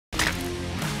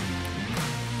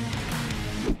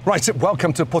Right,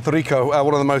 welcome to Puerto Rico,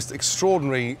 one of the most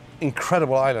extraordinary,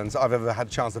 incredible islands I've ever had a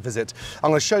chance to visit. I'm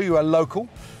going to show you a local.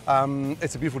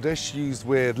 It's a beautiful dish used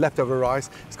with leftover rice.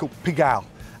 It's called Pegao,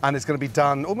 and it's going to be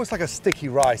done almost like a sticky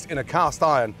rice in a cast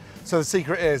iron. So the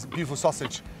secret is beautiful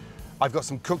sausage. I've got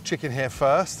some cooked chicken here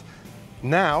first.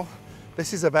 Now,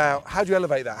 this is about how do you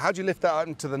elevate that? How do you lift that up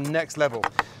into the next level?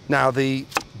 Now, the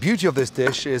beauty of this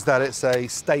dish is that it's a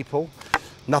staple,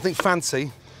 nothing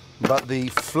fancy, but the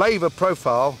flavor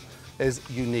profile is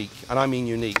unique, and I mean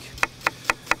unique.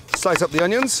 Slice up the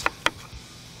onions,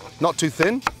 not too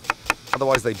thin,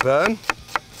 otherwise they burn.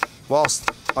 Whilst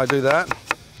I do that,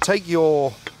 take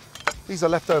these are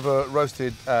leftover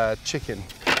roasted chicken.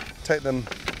 Take them,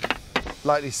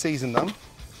 lightly season them,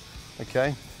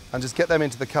 okay, and just get them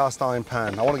into the cast iron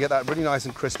pan. I want to get that really nice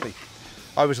and crispy.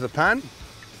 Over to the pan,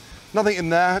 nothing in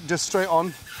there, just straight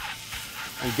on,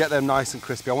 and get them nice and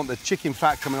crispy. I want the chicken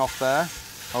fat coming off there.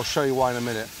 I'll show you why in a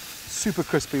minute. Super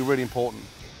crispy, really important.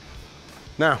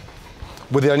 Now,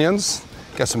 with the onions,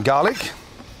 get some garlic.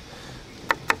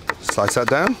 Slice that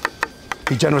down.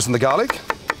 Be generous in the garlic.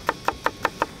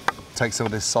 Take some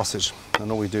of this sausage,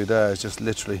 and all we do there is just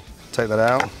literally take that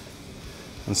out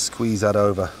and squeeze that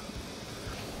over.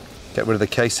 Get rid of the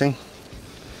casing.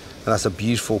 And that's a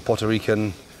beautiful Puerto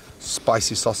Rican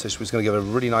spicy sausage, which is going to give a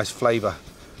really nice flavor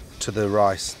to the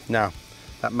rice. Now,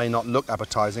 that may not look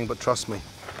appetizing, but trust me,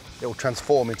 it will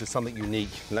transform into something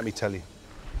unique, let me tell you.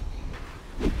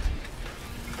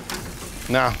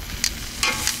 Now,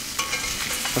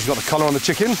 once you've got the color on the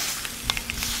chicken,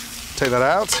 take that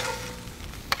out,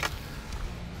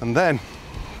 and then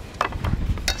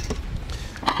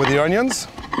with the onions,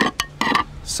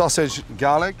 sausage,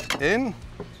 garlic in,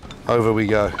 over we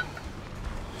go.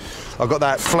 I've got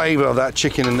that flavor of that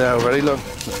chicken in there already, look,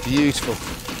 it's beautiful.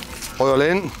 Oil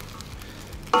in.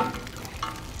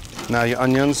 Now your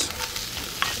onions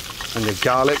and your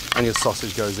garlic and your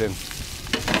sausage goes in.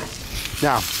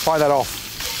 Now, fry that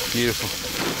off. Beautiful.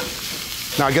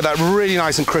 Now get that really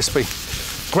nice and crispy.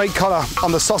 Great color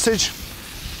on the sausage.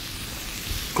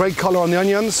 Great color on the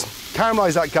onions.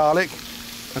 Caramelize that garlic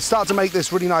and start to make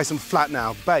this really nice and flat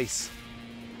now, base.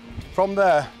 From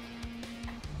there,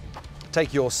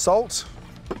 take your salt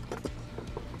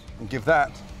and give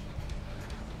that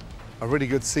a really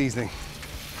good seasoning.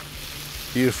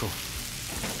 Beautiful.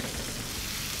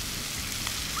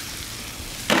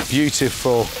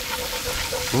 Beautiful.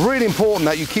 Really important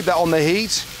that you keep that on the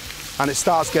heat and it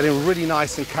starts getting really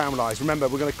nice and caramelized. Remember,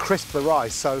 we're going to crisp the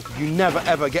rice, so you never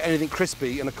ever get anything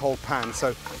crispy in a cold pan.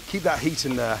 So keep that heat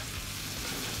in there.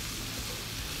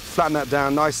 Flatten that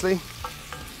down nicely.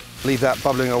 Leave that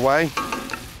bubbling away.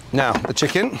 Now, the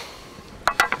chicken.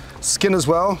 Skin as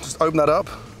well, just open that up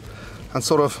and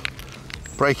sort of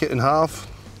break it in half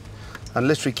and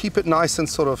literally keep it nice and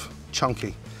sort of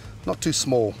chunky, not too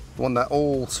small. You want that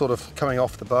all sort of coming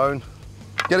off the bone.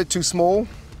 Get it too small,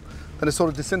 then it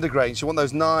sort of disintegrates. You want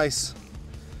those nice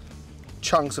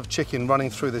chunks of chicken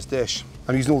running through this dish.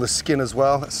 I'm using all the skin as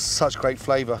well. That's such great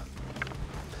flavor.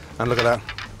 And look at that,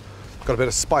 got a bit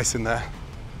of spice in there.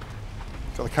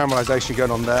 Got the caramelization going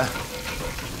on there.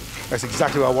 That's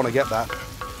exactly where I want to get that.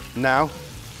 Now,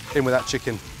 in with that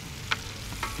chicken.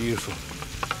 Beautiful.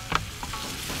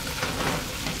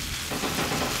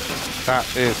 That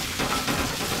is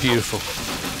beautiful.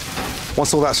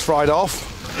 Once all that's fried off,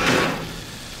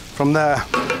 from there,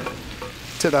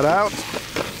 take that out.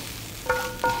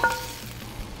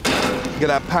 Get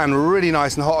that pan really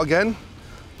nice and hot again.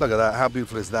 Look at that, how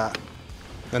beautiful is that?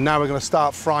 And now we're going to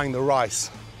start frying the rice.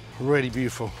 Really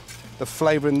beautiful. The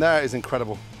flavor in there is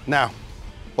incredible. Now,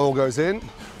 oil goes in.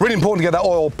 Really important to get that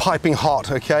oil piping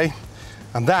hot, okay?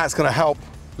 And that's going to help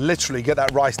literally get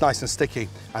that rice nice and sticky.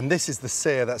 And this is the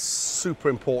sear that's super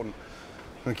important,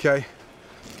 okay?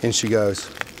 In she goes.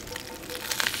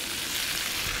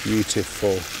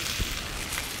 Beautiful.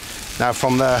 Now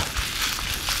from there,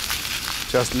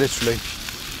 just literally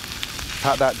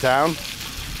pat that down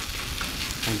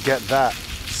and get that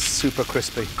super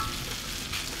crispy.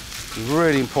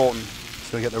 Really important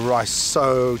to get the rice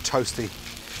so toasty.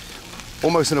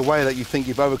 Almost in a way that you think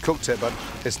you've overcooked it, but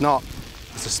it's not.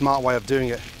 It's a smart way of doing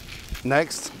it.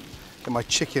 Next, get my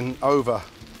chicken over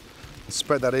and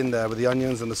spread that in there with the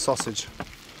onions and the sausage.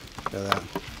 Look at that.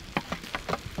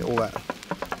 Get all that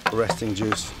resting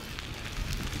juice.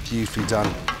 Beautifully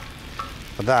done.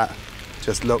 But that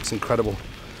just looks incredible.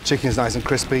 Chicken's nice and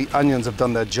crispy. Onions have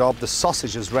done their job. The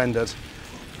sausage is rendered.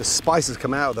 The spices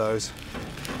come out of those.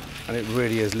 And it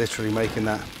really is literally making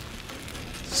that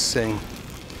sing.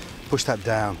 Push that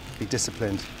down. Be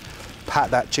disciplined. Pat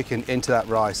that chicken into that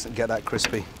rice and get that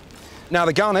crispy. Now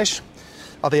the garnish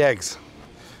are the eggs.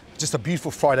 just a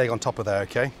beautiful fried egg on top of there,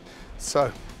 okay?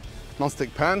 So,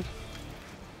 non-stick pan,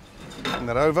 bring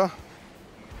that over.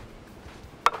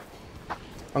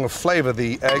 I'm gonna flavor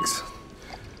the eggs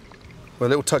with a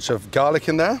little touch of garlic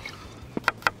in there.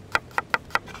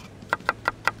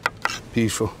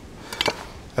 Beautiful.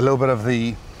 A little bit of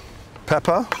the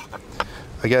pepper,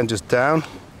 again, just down.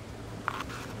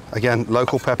 Again,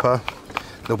 local pepper,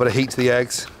 a little bit of heat to the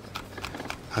eggs.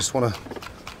 I just wanna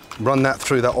run that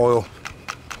through that oil.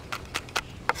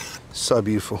 So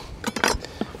beautiful.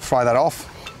 Fry that off.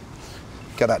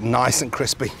 Get that nice and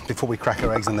crispy before we crack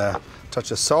our eggs in there.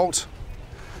 Touch of salt.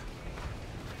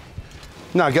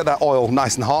 Now get that oil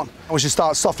nice and hot. We should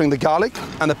start softening the garlic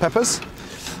and the peppers.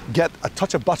 Get a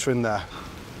touch of butter in there.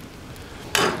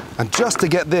 And just to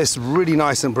get this really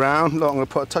nice and brown, look, I'm gonna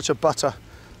put a touch of butter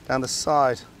down the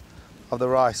side of the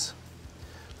rice.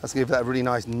 That's gonna give that really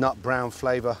nice nut brown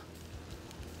flavor.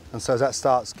 And so as that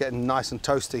starts getting nice and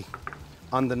toasty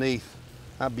underneath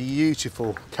that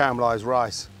beautiful caramelized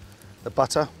rice, the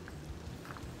butter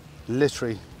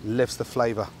literally lifts the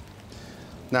flavor.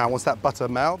 Now, once that butter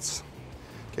melts,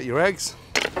 get your eggs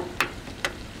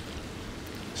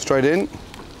straight in,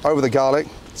 over the garlic.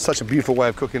 Such a beautiful way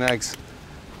of cooking eggs.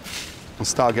 And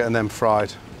start getting them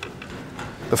fried.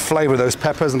 The flavor of those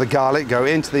peppers and the garlic go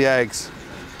into the eggs.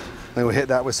 Then we'll hit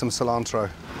that with some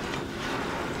cilantro.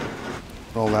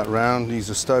 Roll that round, use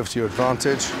the stove to your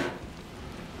advantage.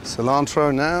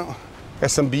 Cilantro now.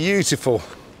 There's some beautiful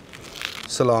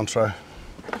cilantro.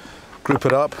 Group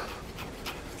it up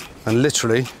and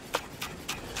literally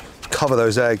cover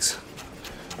those eggs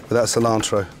with that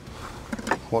cilantro.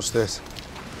 Watch this.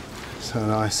 So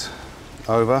nice.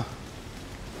 Over.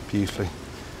 Beautifully.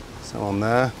 So on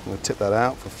there, we'll tip that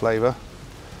out for flavor.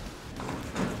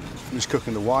 Finish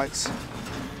cooking the whites.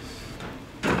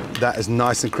 That is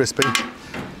nice and crispy.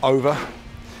 Over.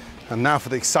 And now for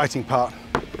the exciting part.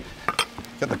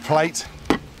 Get the plate.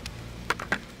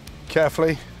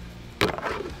 Carefully.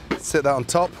 Sit that on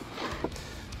top.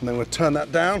 And then we'll turn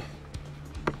that down.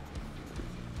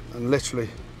 And literally,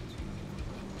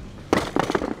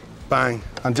 bang.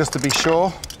 And just to be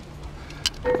sure,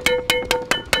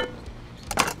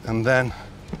 and then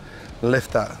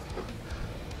lift that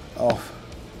off.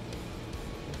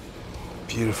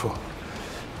 Beautiful.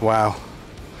 Wow.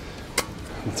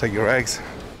 And take your eggs.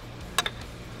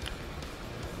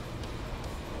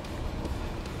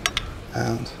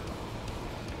 And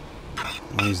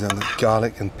I'll use the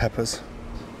garlic and peppers.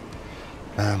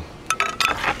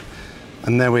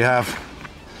 And there we have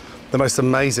the most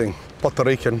amazing Puerto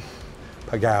Rican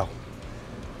Pegao.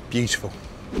 Beautiful.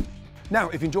 Now,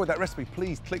 if you enjoyed that recipe,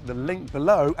 please click the link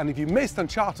below. And if you missed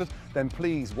Uncharted, then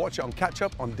please watch it on Catch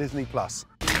Up on Disney+.